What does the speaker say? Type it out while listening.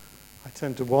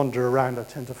tend to wander around. I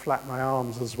tend to flap my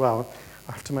arms as well.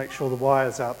 I have to make sure the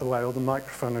wire's out the way or the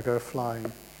microphone will go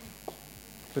flying.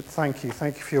 But thank you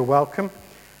for your welcome.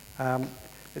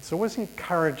 It's always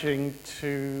encouraging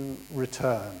to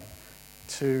return,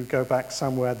 to go back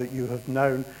somewhere that you have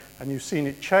known and you've seen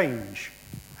it change.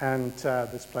 And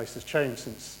this place has changed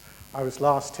since I was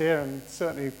last here, and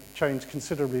certainly changed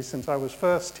considerably since I was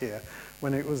first here,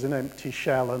 when it was an empty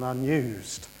shell and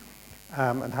unused,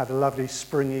 and had a lovely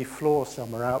springy floor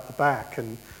somewhere out the back.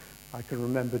 And I can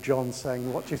remember John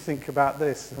saying, "What do you think about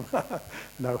this?"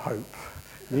 No hope,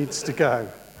 needs to go.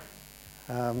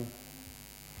 I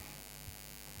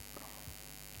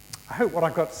hope what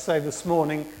I've got to say this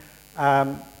morning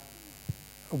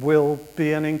will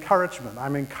be an encouragement.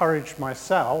 I'm encouraged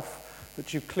myself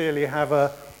that you clearly have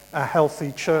a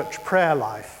healthy church prayer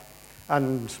life,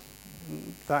 and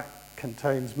that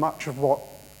contains much of what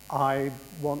I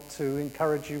want to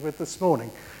encourage you with this morning.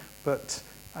 But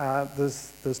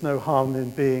there's no harm in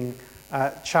being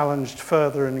challenged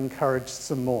further and encouraged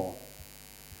some more.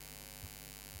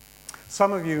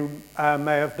 Some of you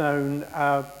may have known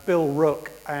Bill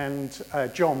Rook and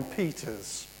John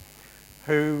Peters,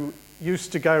 who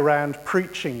used to go around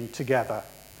preaching together.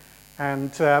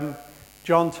 And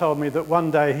John told me that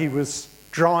one day he was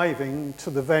driving to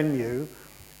the venue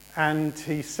and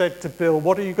he said to Bill,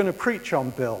 "What are you going to preach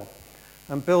on, Bill?"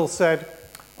 And Bill said,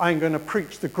 "I'm going to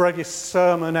preach the greatest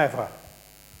sermon ever."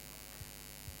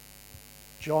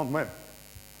 John went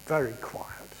very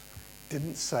quiet,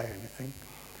 didn't say anything.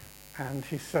 And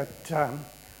he said,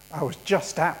 "I was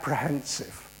just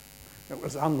apprehensive." It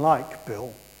was unlike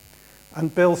Bill.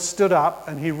 And Bill stood up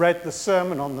and he read the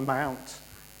Sermon on the Mount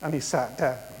and he sat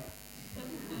down.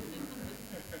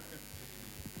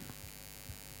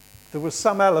 There was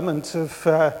some element of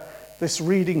this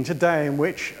reading today in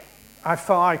which I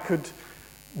felt I could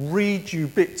read you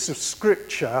bits of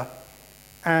scripture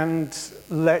and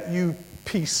let you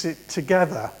piece it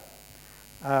together.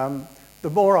 The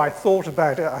more I thought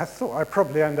about it, I thought I'd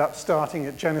probably end up starting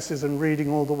at Genesis and reading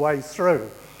all the way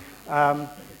through.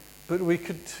 But we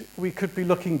could be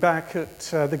looking back at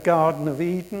the Garden of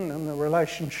Eden and the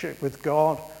relationship with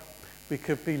God. We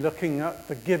could be looking at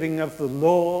the giving of the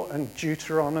law and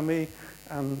Deuteronomy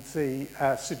and the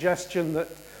suggestion that,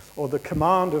 or the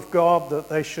command of God that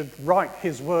they should write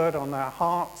his word on their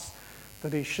hearts,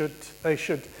 that they should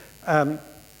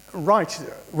write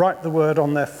the word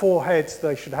on their foreheads,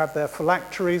 they should have their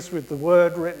phylacteries with the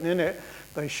word written in it,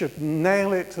 they should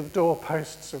nail it to the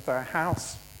doorposts of their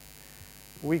house.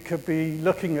 We could be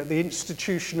looking at the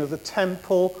institution of the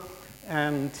temple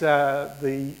and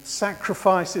the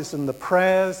sacrifices and the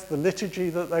prayers, the liturgy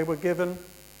that they were given.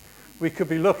 We could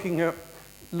be looking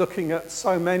at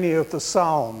so many of the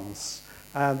Psalms.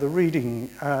 The reading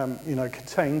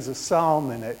contains a psalm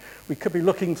in it. We could be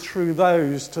looking through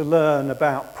those to learn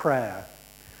about prayer.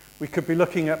 We could be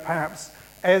looking at perhaps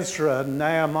Ezra and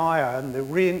Nehemiah and the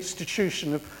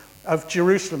reinstitution of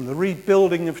Jerusalem, the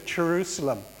rebuilding of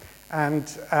Jerusalem, and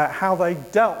how they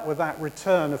dealt with that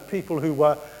return of people who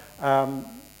were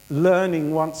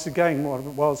learning once again what it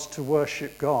was to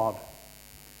worship God.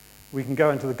 We can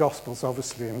go into the Gospels,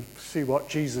 obviously, and see what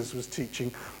Jesus was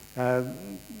teaching.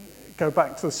 Go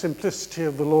back to the simplicity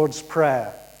of the Lord's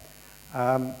Prayer.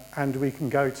 And we could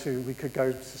go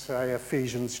to, say,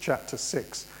 Ephesians chapter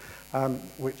 6,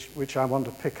 which I want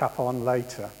to pick up on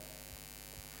later.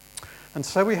 And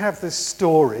so we have this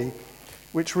story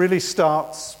which really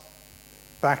starts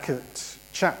back at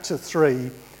chapter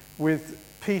 3 with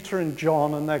Peter and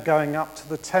John, and they're going up to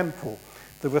the temple.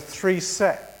 There were 3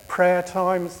 set prayer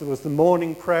times. There was the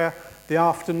morning prayer, the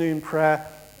afternoon prayer,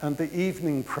 and the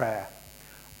evening prayer.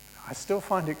 I still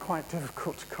find it quite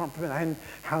difficult to comprehend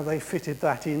how they fitted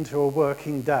that into a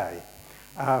working day.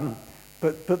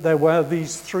 But there were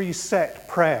these 3 set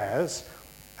prayers,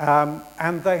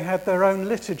 and they had their own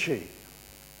liturgy.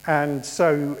 And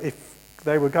so if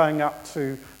they were going up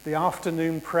to the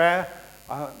afternoon prayer,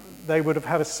 they would have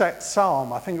had a set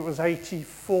psalm. I think it was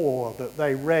 84 that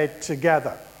they read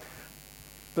together.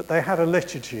 But they had a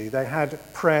liturgy. They had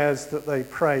prayers that they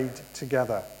prayed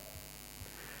together.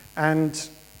 And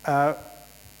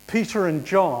Peter and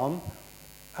John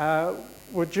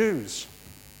were Jews.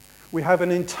 We have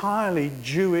an entirely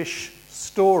Jewish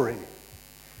story.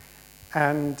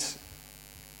 And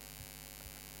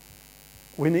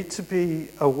we need to be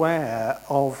aware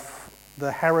of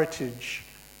the heritage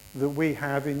that we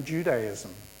have in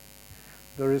Judaism.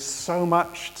 There is so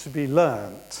much to be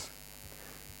learnt.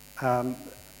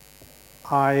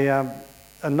 I,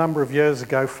 a number of years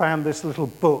ago, found this little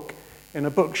book in a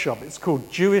bookshop. It's called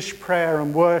Jewish Prayer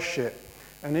and Worship,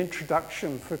 an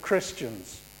Introduction for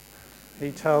Christians.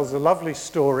 He tells a lovely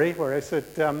story where he said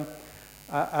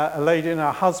a lady and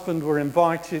her husband were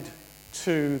invited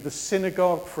to the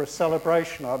synagogue for a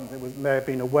celebration. May have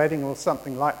been a wedding or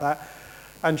something like that.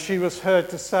 And she was heard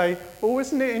to say, "Oh,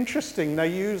 isn't it interesting? They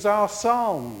use our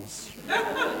psalms."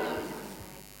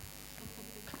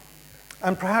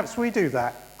 And perhaps we do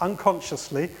that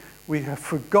unconsciously. We have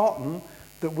forgotten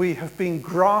that we have been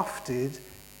grafted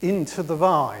into the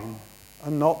vine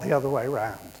and not the other way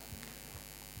around.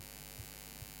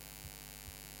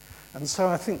 And so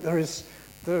I think there is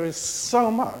so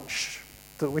much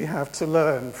that we have to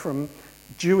learn from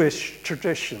Jewish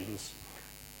traditions.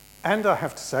 And I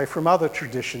have to say, from other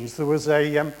traditions. There was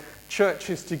a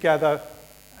Churches Together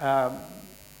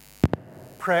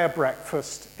prayer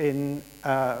breakfast in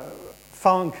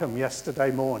Farncombe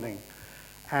yesterday morning.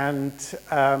 And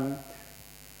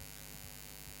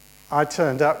I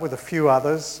turned up with a few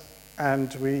others,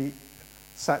 and we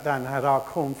sat down and had our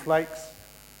cornflakes.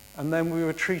 And then we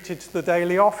were treated to the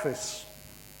daily office.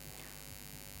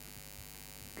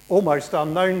 Almost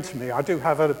unknown to me. I do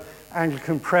have an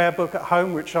Anglican prayer book at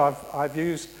home, which I've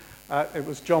used. It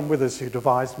was John Withers who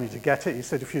advised me to get it. He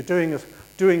said, if you're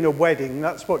doing a wedding,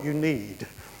 that's what you need.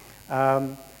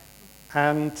 But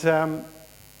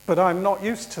I'm not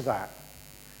used to that.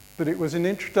 But it was an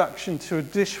introduction to a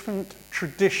different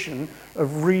tradition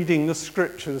of reading the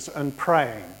scriptures and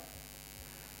praying.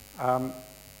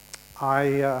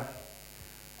 I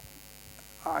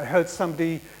heard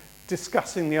somebody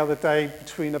discussing the other day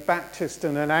between a Baptist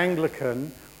and an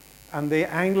Anglican, and the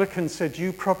Anglican said,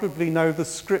 "You probably know the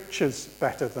scriptures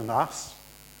better than us,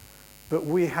 but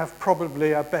we have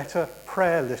probably a better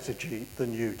prayer liturgy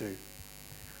than you do."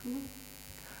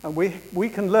 And we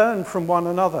can learn from one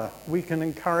another. We can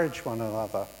encourage one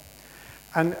another.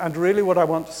 And really what I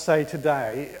want to say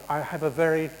today, I have a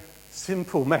very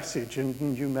simple message,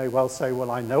 and you may well say,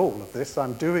 well, I know all of this,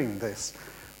 I'm doing this.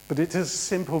 But it is a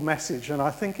simple message, and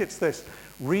I think it's this: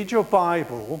 read your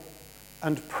Bible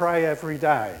and pray every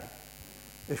day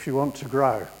if you want to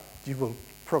grow. You will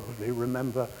probably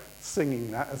remember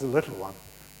singing that as a little one.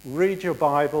 Read your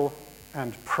Bible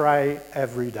and pray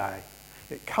every day.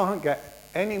 It can't get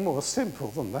any more simple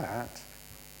than that,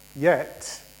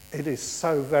 yet it is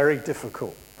so very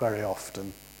difficult very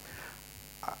often.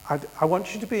 I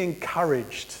want you to be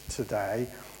encouraged today,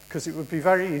 because it would be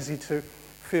very easy to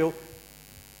feel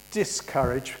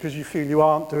discouraged because you feel you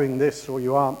aren't doing this or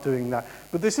you aren't doing that.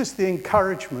 But this is the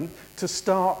encouragement to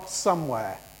start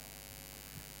somewhere.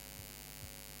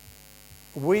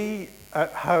 We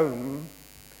at home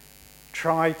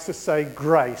try to say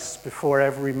grace before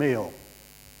every meal.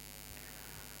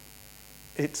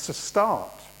 It's a start.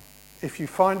 If you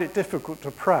find it difficult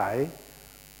to pray,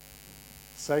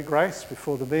 say grace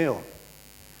before the meal.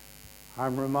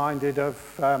 I'm reminded of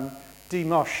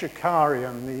Demos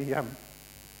Shakarian, the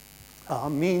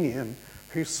Armenian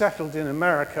who settled in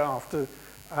America after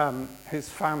his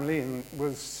family and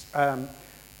was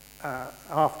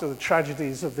after the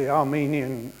tragedies of the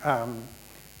Armenian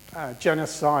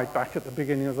genocide back at the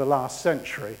beginning of the last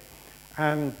century.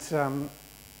 And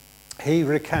he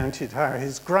recounted how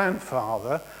his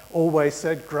grandfather always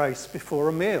said grace before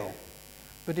a meal.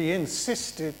 But he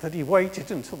insisted that he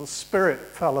waited until the Spirit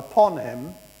fell upon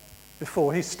him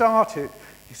before he started.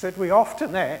 He said, we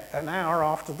often ate an hour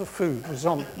after the food was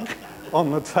on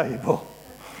the table.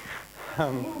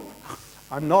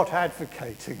 I'm not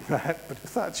advocating that, but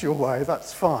if that's your way,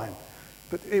 that's fine.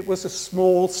 But it was a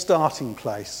small starting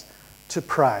place to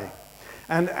pray.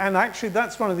 And actually,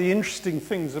 that's one of the interesting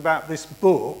things about this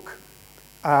book,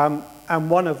 and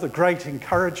one of the great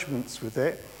encouragements with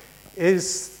it,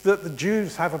 is that the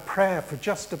Jews have a prayer for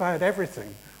just about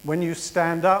everything. When you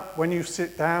stand up, when you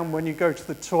sit down, when you go to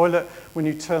the toilet, when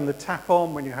you turn the tap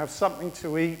on, when you have something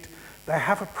to eat, they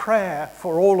have a prayer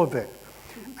for all of it.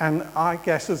 And I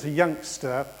guess as a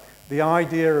youngster, the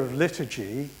idea of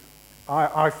liturgy,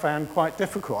 I found quite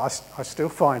difficult. I still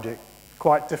find it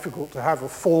quite difficult to have a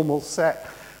formal set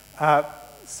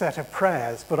of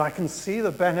prayers, but I can see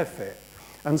the benefit.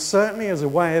 And certainly as a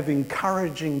way of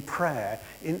encouraging prayer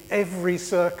in every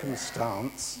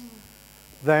circumstance,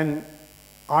 then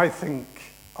I think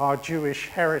our Jewish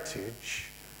heritage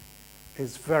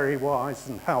is very wise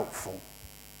and helpful.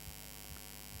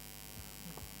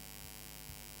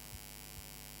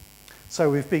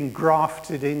 So we've been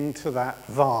grafted into that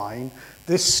vine.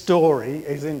 This story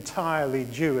is entirely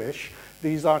Jewish.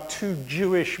 These are two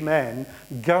Jewish men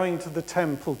going to the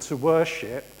temple to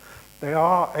worship. They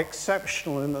are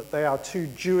exceptional in that they are two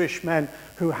Jewish men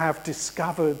who have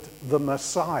discovered the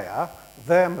Messiah,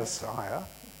 their Messiah,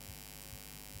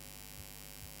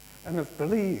 and have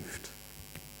believed.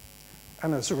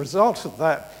 And as a result of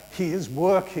that, he is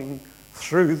working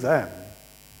through them.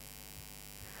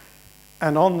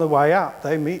 And on the way up,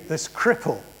 they meet this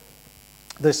cripple,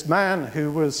 this man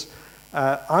who was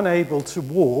unable to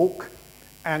walk,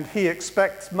 and he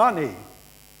expects money.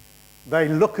 They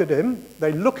look at him,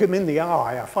 they look him in the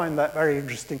eye. I find that very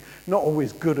interesting. Not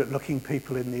always good at looking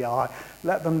people in the eye.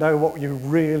 Let them know what you're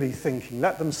really thinking.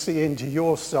 Let them see into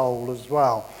your soul as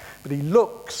well. But he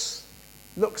looks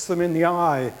them in the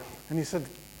eye, and he said,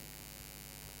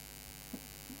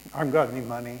 I haven't got any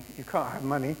money. You can't have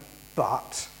money,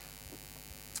 but...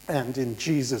 And in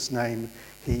Jesus' name,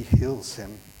 he heals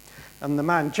him. And the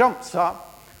man jumps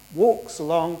up, walks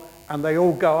along, and they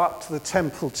all go up to the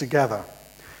temple together.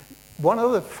 One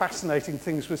of the fascinating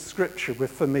things with Scripture,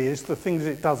 for me, is the things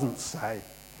it doesn't say.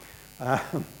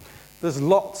 There's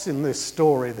lots in this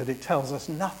story that it tells us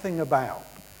nothing about.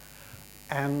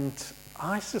 And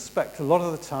I suspect a lot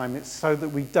of the time it's so that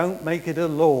we don't make it a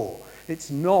law. It's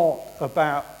not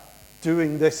about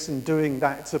doing this and doing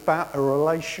that. It's about a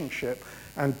relationship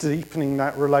and deepening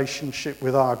that relationship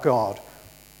with our God,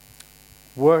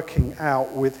 working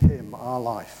out with him our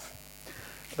life.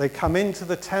 They come into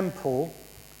the temple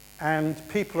and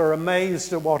people are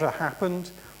amazed at what had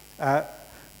happened.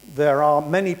 There are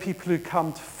many people who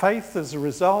come to faith as a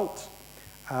result,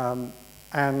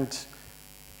 and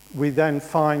we then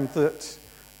find that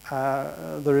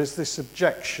there is this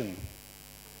objection.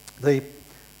 The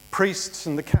priests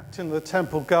and the captain of the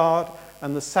temple guard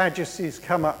and the Sadducees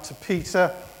come up to Peter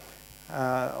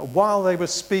while they were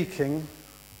speaking,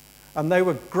 and they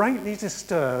were greatly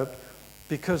disturbed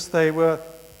because they were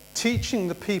teaching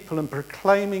the people and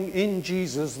proclaiming in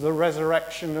Jesus the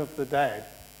resurrection of the dead.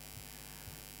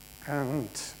 And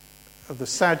the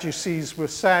Sadducees were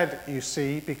sad, you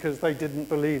see, because they didn't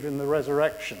believe in the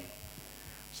resurrection.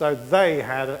 So they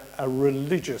had a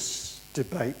religious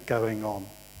debate going on.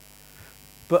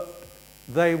 But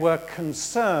they were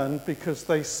concerned because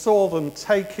they saw them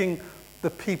taking the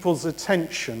people's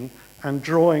attention and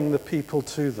drawing the people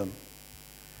to them.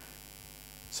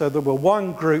 So there were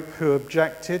one group who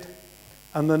objected,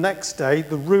 and the next day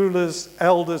the rulers,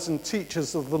 elders and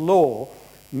teachers of the law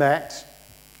met.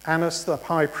 Annas the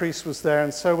high priest was there,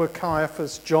 and so were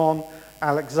Caiaphas, John,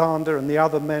 Alexander and the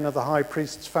other men of the high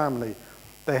priest's family.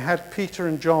 They had Peter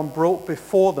and John brought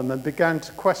before them and began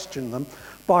to question them.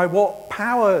 By what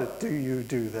power do you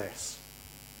do this?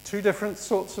 Two different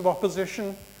sorts of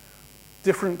opposition,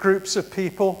 different groups of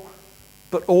people,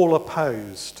 but all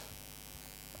opposed.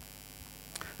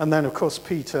 And then, of course,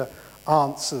 Peter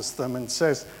answers them and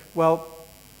says, well,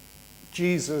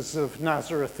 Jesus of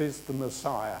Nazareth is the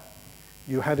Messiah.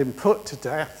 You had him put to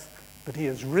death, but he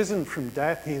has risen from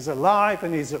death. He is alive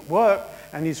and he's at work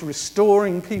and he's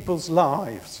restoring people's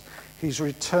lives. He's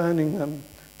returning them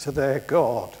to their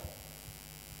God.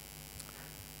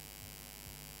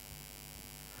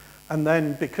 And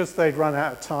then, because they'd run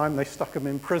out of time, they stuck them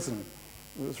in prison.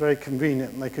 It was very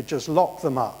convenient, and they could just lock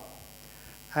them up.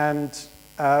 And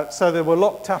so they were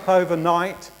locked up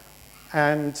overnight,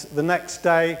 and the next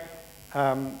day,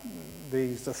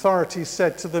 these authorities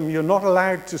said to them, you're not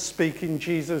allowed to speak in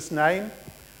Jesus' name.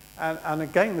 And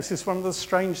again, this is one of the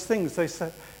strange things. They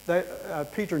said,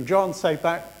 Peter and John say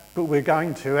back, but we're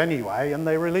going to anyway, and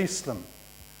they release them.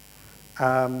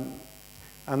 And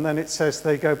then it says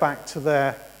they go back to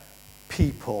their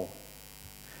people.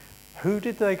 Who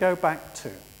did they go back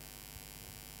to?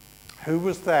 Who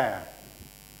was there?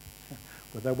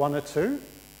 Were there one or two?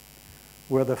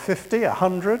 Were there 50,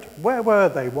 100? Where were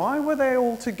they? Why were they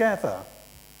all together?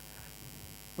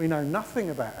 We know nothing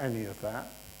about any of that.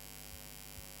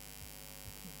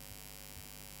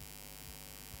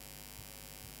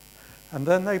 And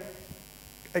then they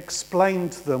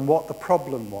explained to them what the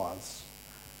problem was.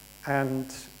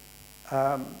 And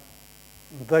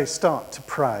they start to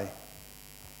pray.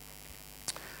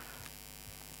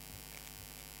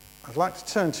 I'd like to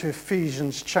turn to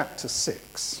Ephesians chapter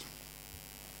 6.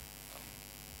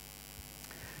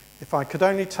 If I could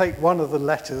only take one of the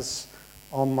letters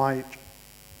on my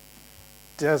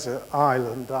desert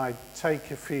island, I'd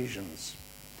take Ephesians.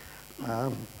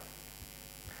 I'm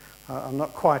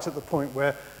not quite at the point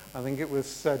where I think it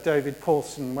was David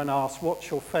Pawson when asked, what's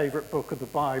your favourite book of the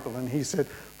Bible? And he said,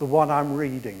 the one I'm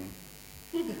reading.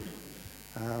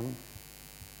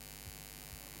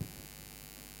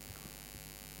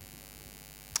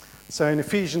 So in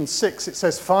Ephesians 6 it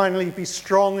says, finally be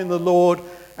strong in the Lord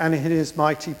and in his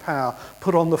mighty power.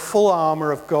 Put on the full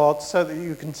armour of God so that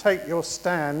you can take your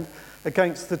stand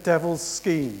against the devil's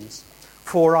schemes.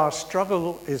 For our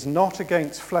struggle is not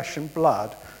against flesh and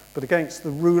blood, but against the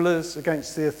rulers,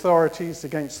 against the authorities,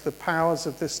 against the powers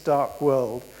of this dark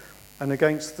world, and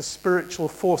against the spiritual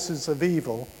forces of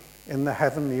evil in the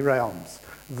heavenly realms.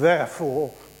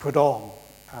 Therefore, put on.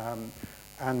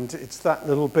 And it's that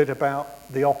little bit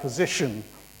about the opposition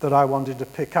that I wanted to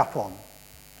pick up on.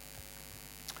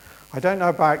 I don't know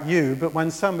about you, but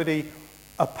when somebody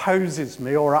opposes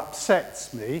me or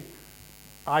upsets me,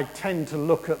 I tend to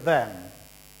look at them.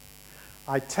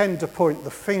 I tend to point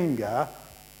the finger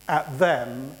at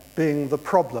them being the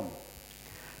problem.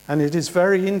 And it is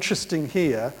very interesting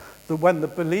here that when the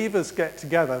believers get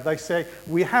together, they say,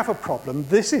 we have a problem,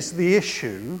 this is the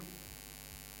issue.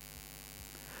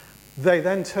 They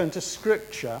then turn to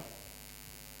Scripture.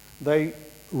 They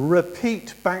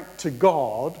repeat back to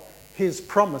God his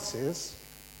promises.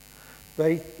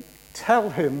 They tell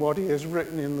him what he has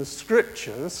written in the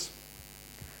Scriptures.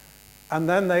 And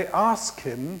then they ask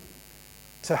him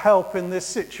to help in this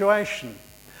situation.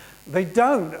 They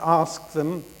don't ask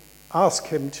him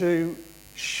to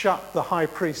shut the high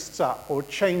priests up or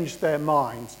change their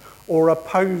minds or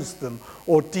oppose them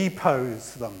or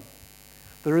depose them.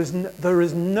 There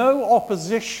is no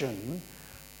opposition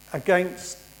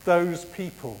against those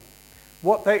people.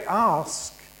 What they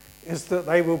ask is that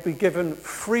they will be given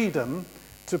freedom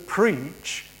to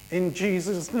preach in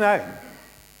Jesus' name.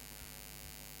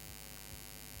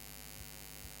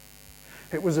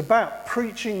 It was about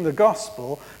preaching the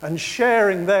gospel and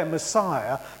sharing their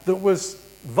Messiah that was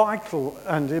vital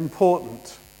and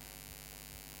important.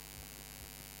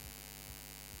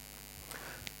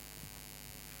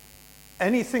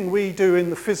 Anything we do in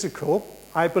the physical,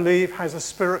 I believe, has a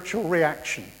spiritual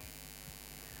reaction.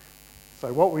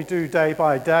 So what we do day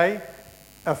by day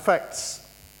affects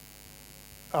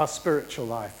our spiritual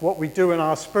life. What we do in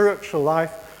our spiritual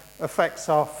life affects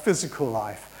our physical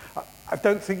life. I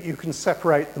don't think you can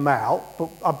separate them out, but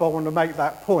I want to make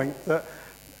that point that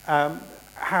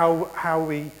how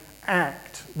we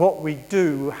act, what we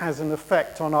do, has an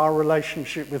effect on our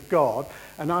relationship with God,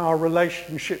 and our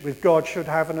relationship with God should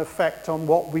have an effect on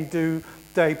what we do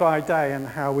day by day and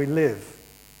how we live.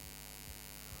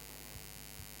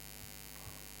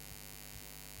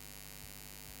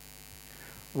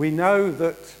 We know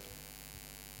that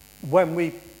when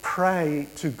we pray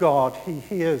to God, he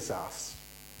hears us.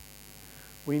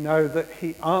 We know that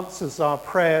he answers our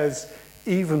prayers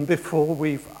even before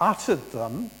we've uttered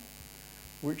them,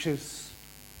 which is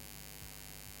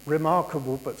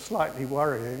remarkable but slightly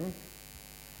worrying.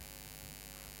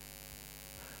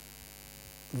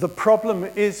 The problem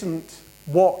isn't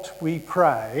what we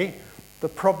pray. The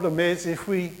problem is if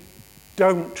we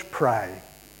don't pray.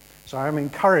 So I'm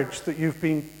encouraged that you've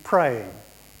been praying.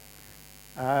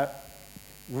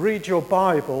 Read your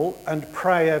Bible and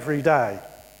pray every day.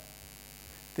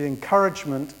 The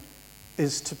encouragement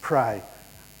is to pray.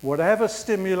 Whatever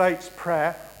stimulates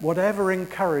prayer, whatever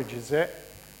encourages it,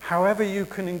 however you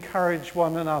can encourage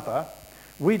one another.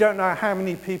 We don't know how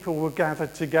many people were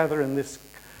gathered together in this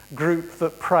group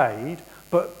that prayed,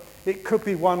 but it could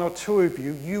be one or two of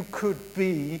you. You could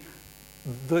be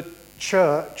the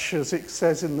church, as it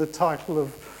says in the title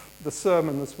of the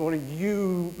sermon this morning.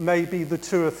 You may be the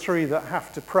two or three that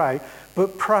have to pray,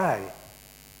 but pray.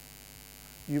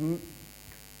 You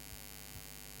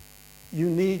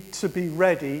need to be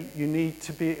ready, you need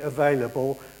to be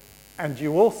available, and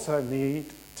you also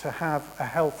need to have a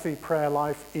healthy prayer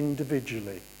life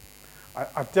individually.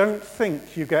 I don't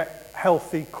think you get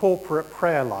healthy corporate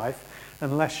prayer life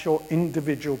unless your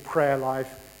individual prayer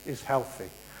life is healthy.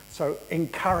 So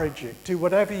encourage it. Do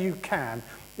whatever you can.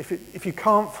 If you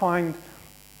can't find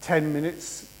 10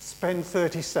 minutes, spend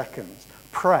 30 seconds.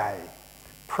 Pray.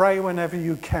 Pray whenever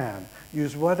you can.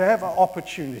 Use whatever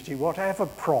opportunity, whatever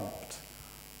prompt.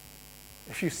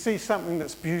 If you see something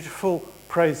that's beautiful,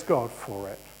 praise God for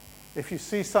it. If you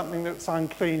see something that's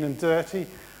unclean and dirty,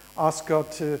 ask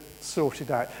God to sort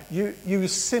it out.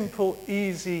 Use simple,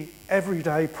 easy,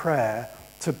 everyday prayer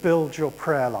to build your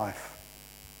prayer life.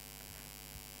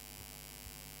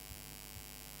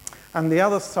 And the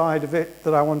other side of it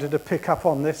that I wanted to pick up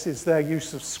on this is their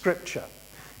use of Scripture.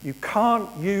 You can't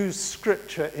use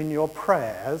Scripture in your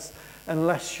prayers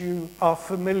unless you are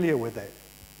familiar with it.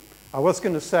 I was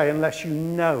going to say unless you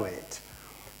know it,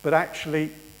 but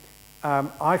actually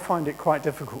I find it quite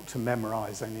difficult to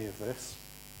memorize any of this.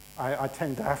 I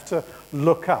tend to have to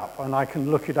look up, and I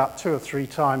can look it up 2 or 3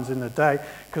 times in a day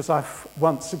because I've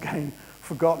once again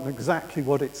forgotten exactly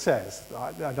what it says.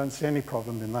 I don't see any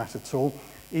problem in that at all.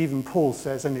 Even Paul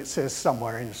says, and it says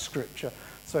somewhere in Scripture,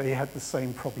 so he had the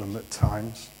same problem at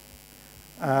times.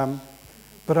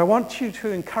 But I want to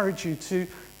encourage you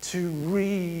to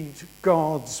read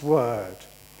God's Word.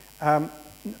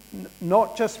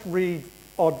 Not just read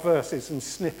odd verses and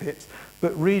snippets,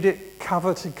 but read it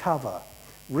cover to cover.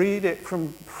 Read it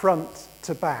from front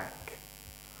to back.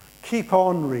 Keep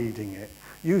on reading it.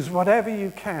 Use whatever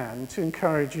you can to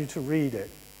encourage you to read it.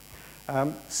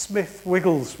 Smith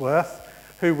Wigglesworth,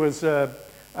 who was,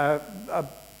 I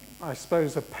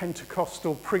suppose, a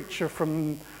Pentecostal preacher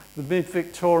from the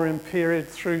mid-Victorian period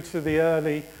through to the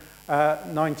early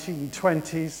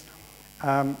 1920s.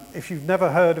 If you've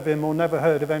never heard of him or never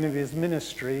heard of any of his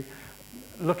ministry,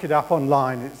 look it up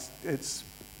online. It's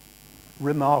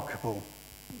remarkable.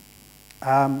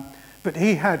 But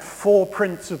he had 4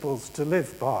 principles to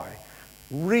live by.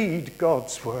 Read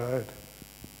God's word.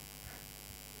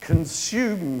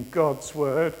 Consume God's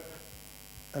word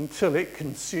until it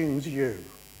consumes you.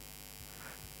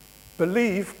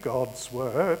 Believe God's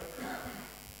word.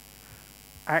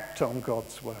 Act on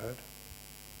God's word.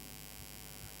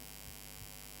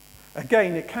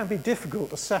 Again, it can be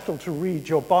difficult to settle to read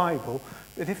your Bible,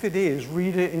 but if it is,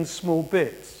 read it in small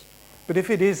bits. But if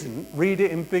it isn't, read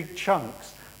it in big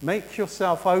chunks. Make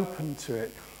yourself open to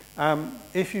it.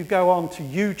 If you go on to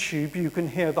YouTube, you can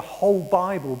hear the whole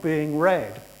Bible being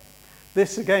read.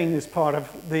 This, again, is part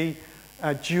of the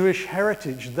Jewish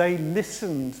heritage. They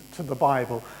listened to the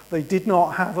Bible. They did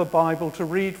not have a Bible to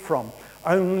read from.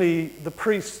 Only the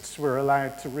priests were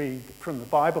allowed to read from the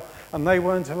Bible, and they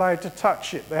weren't allowed to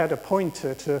touch it. They had a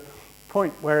pointer to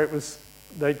point where it was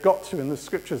they'd got to in the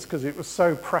scriptures because it was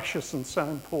so precious and so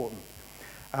important.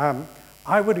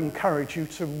 I would encourage you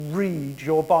to read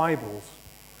your Bibles.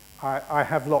 I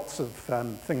have lots of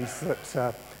things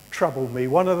that trouble me.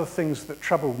 One of the things that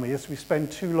trouble me is we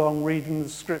spend too long reading the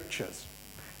scriptures.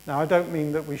 Now, I don't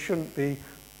mean that we shouldn't be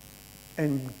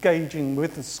engaging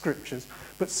with the scriptures,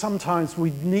 but sometimes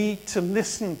we need to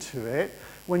listen to it.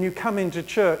 When you come into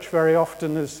church, very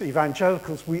often as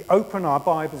evangelicals, we open our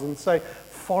Bibles and say,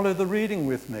 follow the reading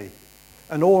with me.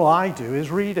 And all I do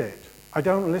is read it. I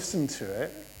don't listen to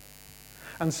it.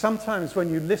 And sometimes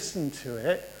when you listen to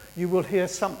it, you will hear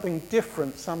something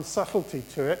different, some subtlety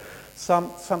to it,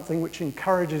 something which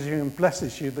encourages you and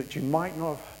blesses you that you might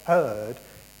not have heard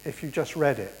if you just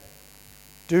read it.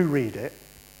 Do read it,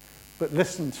 but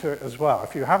listen to it as well.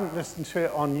 If you haven't listened to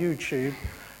it on YouTube,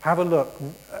 have a look.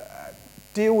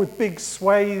 Deal with big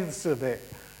swathes of it.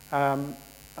 I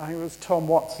think it was Tom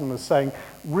Watson was saying,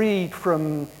 read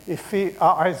from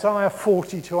Isaiah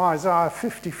 40 to Isaiah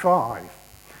 55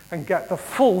 and get the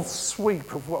full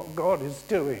sweep of what God is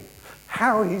doing,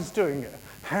 how he's doing it,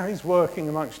 how he's working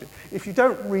amongst you. If you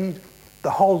don't read the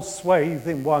whole swathe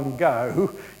in one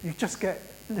go, you just get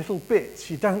little bits.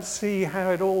 You don't see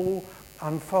how it all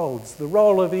unfolds. The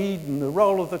role of Eden, the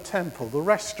role of the temple, the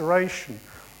restoration,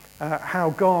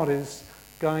 how God is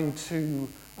going to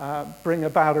bring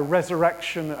about a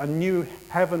resurrection, a new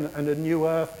heaven and a new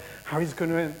earth, how he's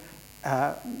going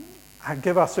to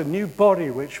give us a new body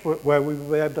where we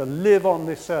will be able to live on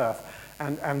this earth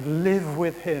and live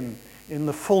with him in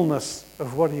the fullness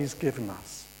of what he's given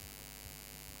us.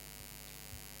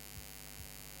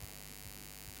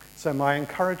 So my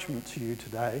encouragement to you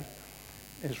today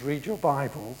is read your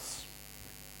Bibles,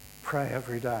 pray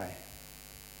every day.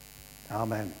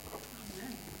 Amen.